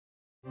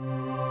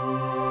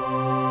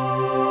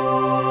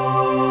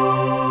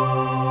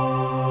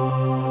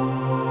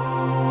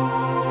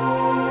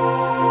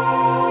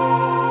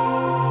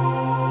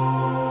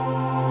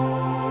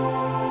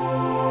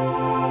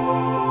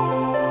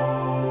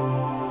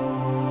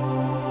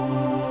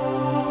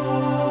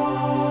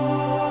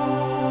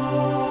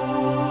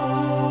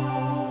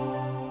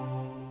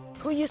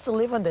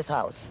live in this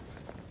house?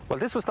 Well,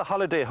 this was the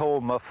holiday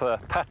home of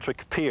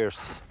Patrick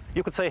Pearse.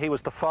 You could say he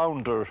was the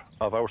founder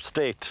of our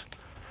state.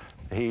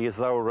 He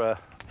was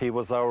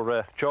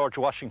our George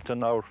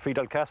Washington, our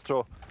Fidel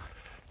Castro.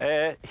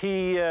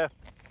 He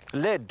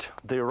led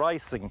the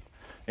rising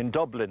in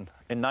Dublin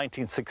in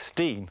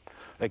 1916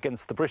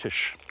 against the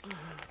British.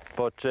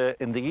 But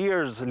in the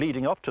years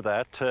leading up to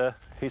that,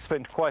 he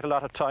spent quite a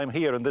lot of time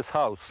here in this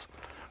house,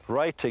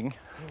 writing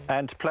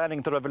and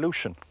planning the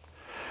revolution.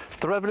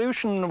 The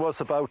revolution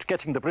was about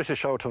getting the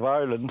British out of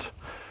Ireland.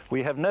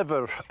 We have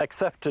never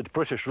accepted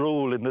British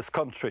rule in this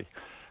country.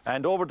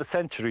 And over the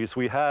centuries,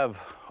 we have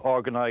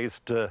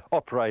organised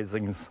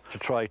uprisings to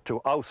try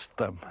to oust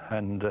them.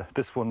 And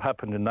this one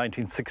happened in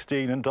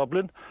 1916 in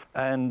Dublin.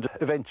 And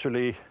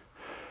eventually,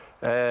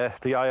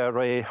 the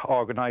IRA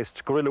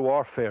organised guerrilla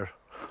warfare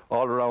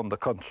all around the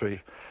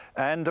country.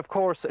 And of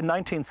course, in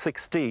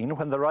 1916,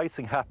 when the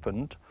rising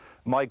happened,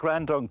 my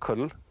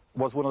granduncle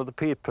was one of the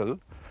people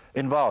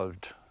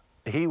involved.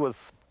 He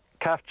was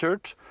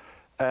captured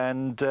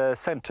and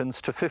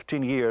sentenced to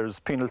 15 years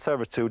penal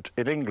servitude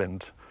in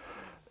England.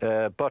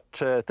 But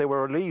they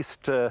were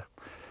released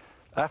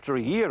after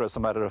a year, as a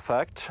matter of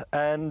fact,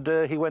 and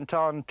he went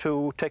on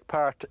to take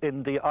part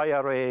in the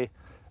IRA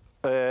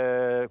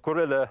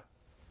guerrilla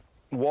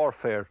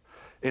warfare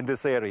in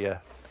this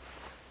area.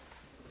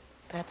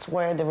 That's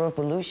where the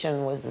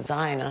revolution was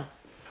designed, huh?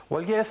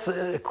 Well, yes,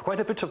 quite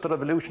a bit of the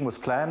revolution was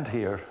planned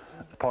here.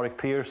 Patrick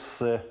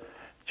Pearse,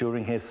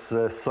 during his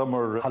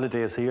summer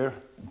holidays here,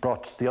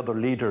 brought the other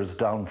leaders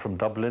down from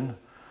Dublin,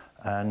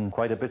 and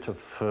quite a bit of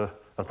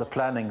the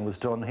planning was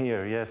done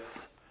here,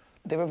 yes.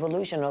 The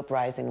revolution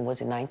uprising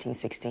was in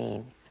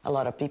 1916. A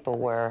lot of people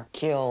were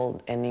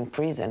killed and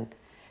imprisoned.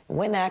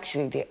 When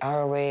actually the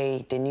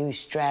IRA, the new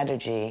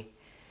strategy,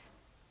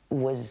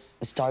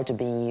 started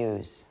being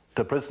used?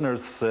 The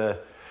prisoners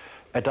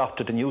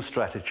adopted a new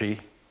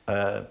strategy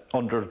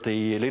under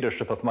the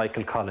leadership of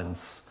Michael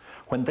Collins.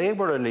 When they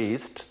were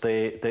released,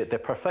 they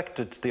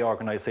perfected the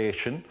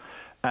organisation,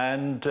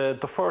 and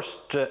the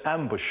first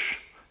ambush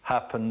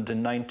happened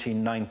in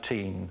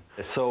 1919.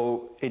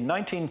 So in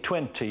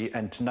 1920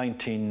 and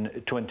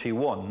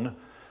 1921,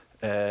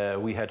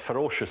 we had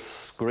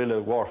ferocious guerrilla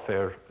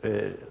warfare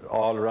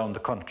all around the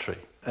country.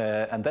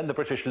 And then the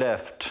British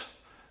left.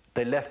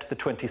 They left the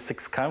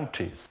 26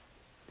 counties.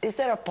 Is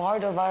there a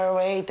part of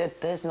IRA that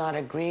does not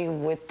agree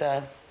with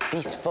the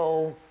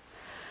peaceful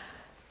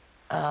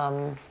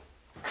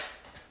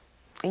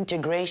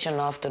integration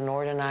of the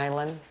Northern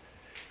Ireland?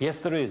 Yes,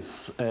 there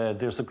is.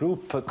 There's a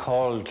group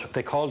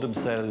they call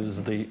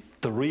themselves the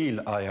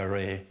real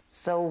IRA.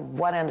 So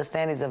what I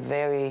understand is a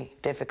very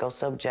difficult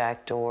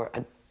subject, or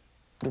it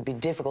would be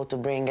difficult to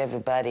bring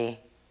everybody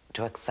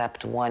to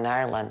accept one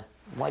Ireland.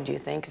 What do you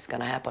think is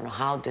going to happen, or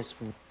how this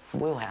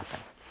will happen?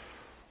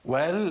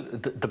 Well,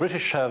 the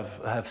British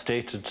have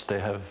stated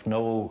they have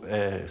no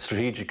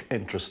strategic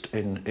interest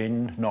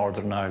in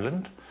Northern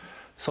Ireland,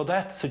 so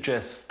that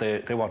suggests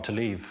they want to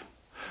leave.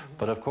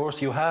 But of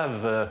course, you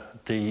have a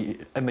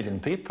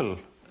million people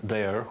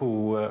there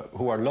who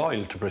are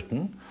loyal to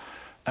Britain,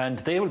 and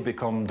they will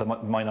become the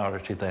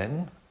minority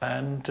then,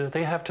 and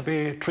they have to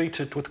be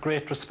treated with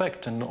great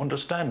respect and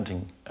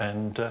understanding.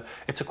 And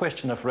it's a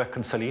question of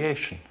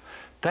reconciliation.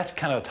 That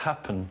cannot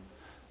happen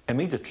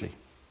immediately.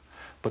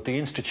 But the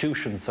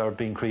institutions are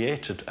being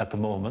created at the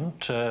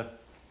moment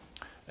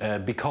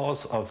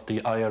because of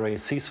the IRA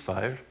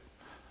ceasefire.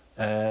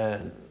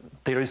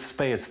 There is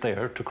space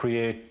there to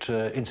create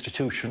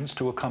institutions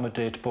to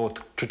accommodate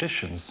both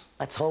traditions.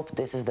 Let's hope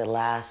this is the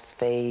last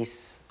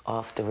phase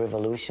of the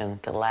revolution,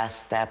 the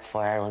last step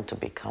for Ireland to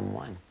become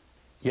one.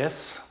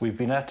 Yes, we've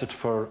been at it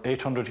for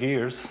 800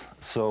 years,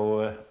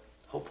 so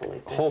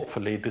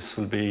hopefully this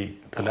will be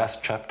the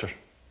last chapter.